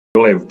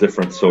have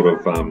different sort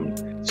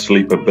of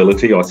sleep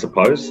ability, I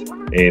suppose.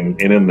 And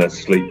in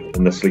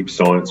the sleep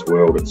science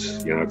world,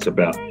 it's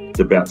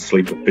about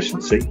sleep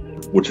efficiency,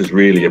 which is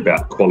really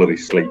about quality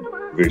sleep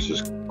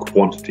versus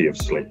quantity of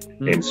sleep.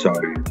 And so,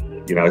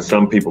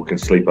 some people can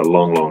sleep a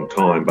long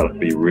time, but it'd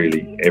be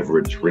really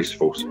average,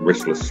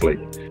 restless sleep.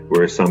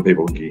 Whereas some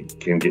people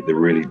can get the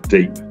really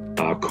deep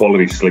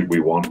quality sleep we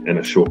want in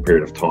a short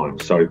period of time.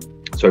 So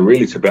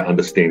really it's about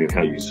understanding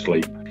how you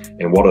sleep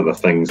and what are the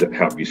things that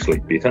help you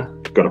sleep better.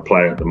 I've got a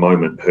player at the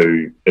moment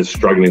who is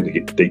struggling to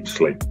get deep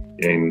sleep.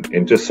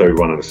 And just so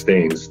everyone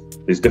understands,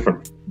 there's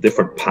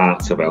different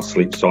parts of our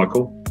sleep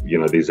cycle.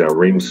 There's our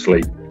REM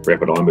sleep,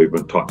 rapid eye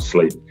movement type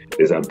sleep.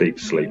 There's our deep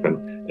sleep.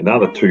 And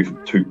another two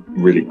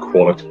really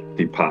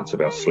quality parts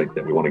of our sleep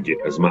that we want to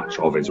get as much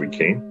of as we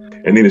can.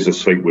 And then there's a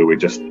sleep where we're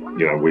just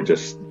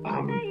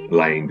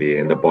laying there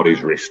and the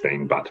body's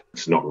resting, but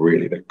it's not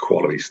really the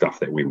quality stuff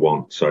that we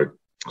want. So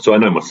I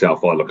know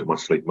myself, I look at my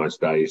sleep most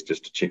days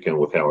just to check in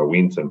with how I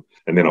went, and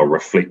then I'll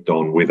reflect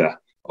on whether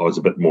I was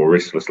a bit more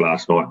restless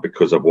last night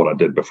because of what I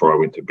did before I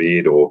went to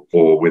bed, or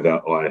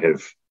whether I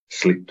have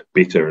slept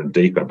better and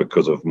deeper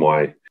because of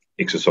my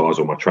exercise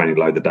or my training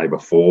load the day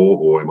before,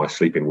 or am I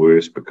sleeping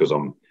worse because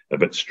I'm a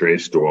bit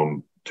stressed or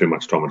I'm too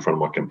much time in front of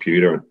my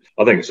computer. And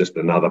I think it's just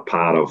another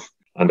part of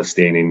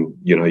understanding,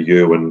 you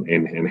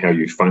and how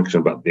you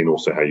function, but then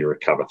also how you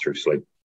recover through sleep.